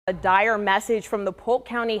A dire message from the Polk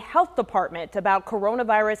County Health Department about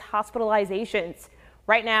coronavirus hospitalizations.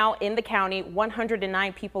 Right now in the county,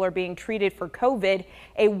 109 people are being treated for COVID,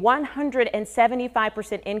 a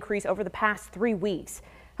 175% increase over the past 3 weeks.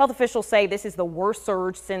 Health officials say this is the worst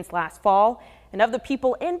surge since last fall. And of the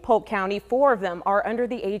people in Polk County, 4 of them are under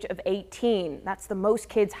the age of 18. That's the most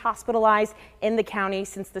kids hospitalized in the county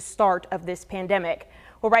since the start of this pandemic.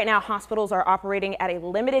 Well, right now, hospitals are operating at a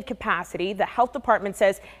limited capacity. The health department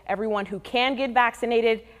says everyone who can get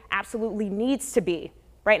vaccinated absolutely needs to be.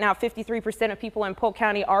 Right now, 53% of people in Polk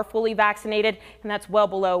County are fully vaccinated, and that's well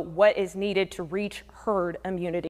below what is needed to reach herd immunity.